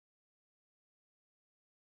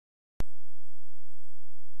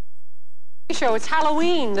Show. It's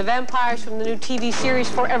Halloween. The vampires from the new TV series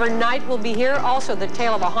Forever Night will be here. Also, the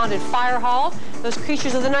tale of a haunted fire hall. Those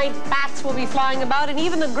creatures of the night, bats, will be flying about. And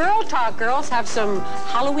even the Girl Talk girls have some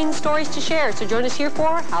Halloween stories to share. So join us here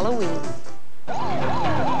for Halloween.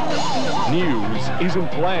 News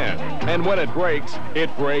isn't planned. And when it breaks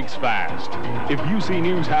fast. If you see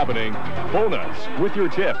news happening, phone us with your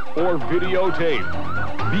tip or videotape.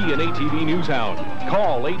 Be an ATV News Hound.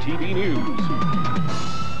 Call ATV News.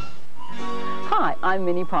 Hi, I'm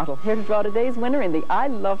Minnie Pottle, here to draw today's winner in the I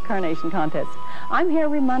Love Carnation contest. I'm here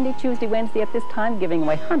every Monday, Tuesday, Wednesday at this time giving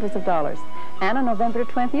away hundreds of dollars. And on November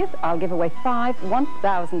 20th, I'll give away 5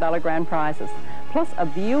 $1,000 grand prizes, plus a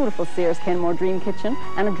beautiful Sears Kenmore Dream Kitchen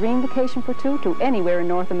and a dream vacation for 2 to anywhere in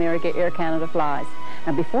North America Air Canada flies.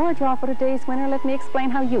 Now, before I draw for today's winner, let me explain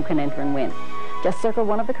how you can enter and win. Just circle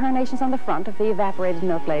one of the carnations on the front of the evaporated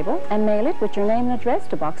milk label and mail it with your name and address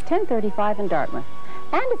to Box 1035 in Dartmouth.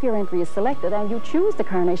 And if your entry is selected and you choose the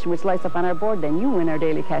carnation which lights up on our board, then you win our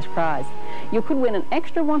daily cash prize. You could win an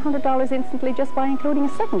extra $100 instantly just by including a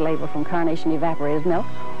second label from Carnation Evaporated Milk,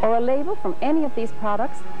 or a label from any of these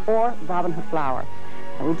products, or Robin Hood flour.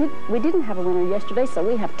 Now, we didn't have a winner yesterday, so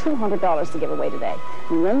we have $200 to give away today.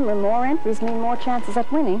 Remember, more entries mean more chances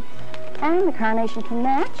at winning. And the carnation to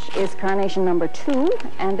match is carnation number 2,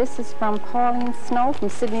 and this is from Pauline Snow from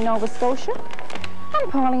Sydney, Nova Scotia. And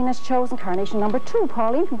Pauline has chosen carnation number 2.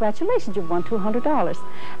 Pauline, congratulations, you've won $200.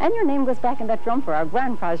 And your name goes back in that drum for our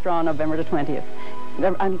grand prize draw on November the 20th.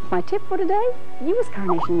 And my tip for today, use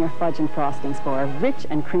carnation in your fudge and frostings for a rich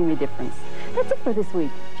and creamy difference. That's it for this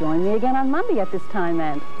week. Join me again on Monday at this time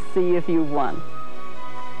and see if you've won.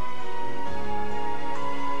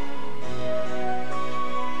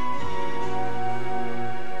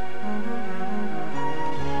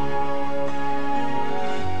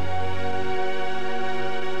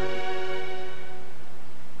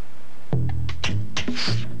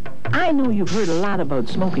 I know you've heard a lot about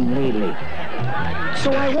smoking lately,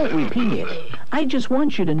 so I won't repeat it. I just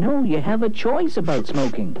want you to know you have a choice about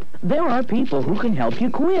smoking. There are people who can help you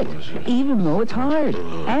quit, even though it's hard,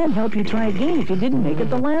 and help you try again if you didn't make it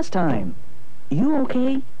the last time. You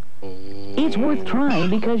okay? It's worth trying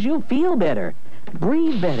because you'll feel better,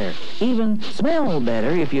 breathe better, even smell better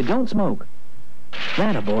if you don't smoke.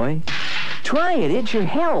 Atta boy. Try it, it's your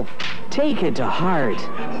health. Take it to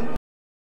heart.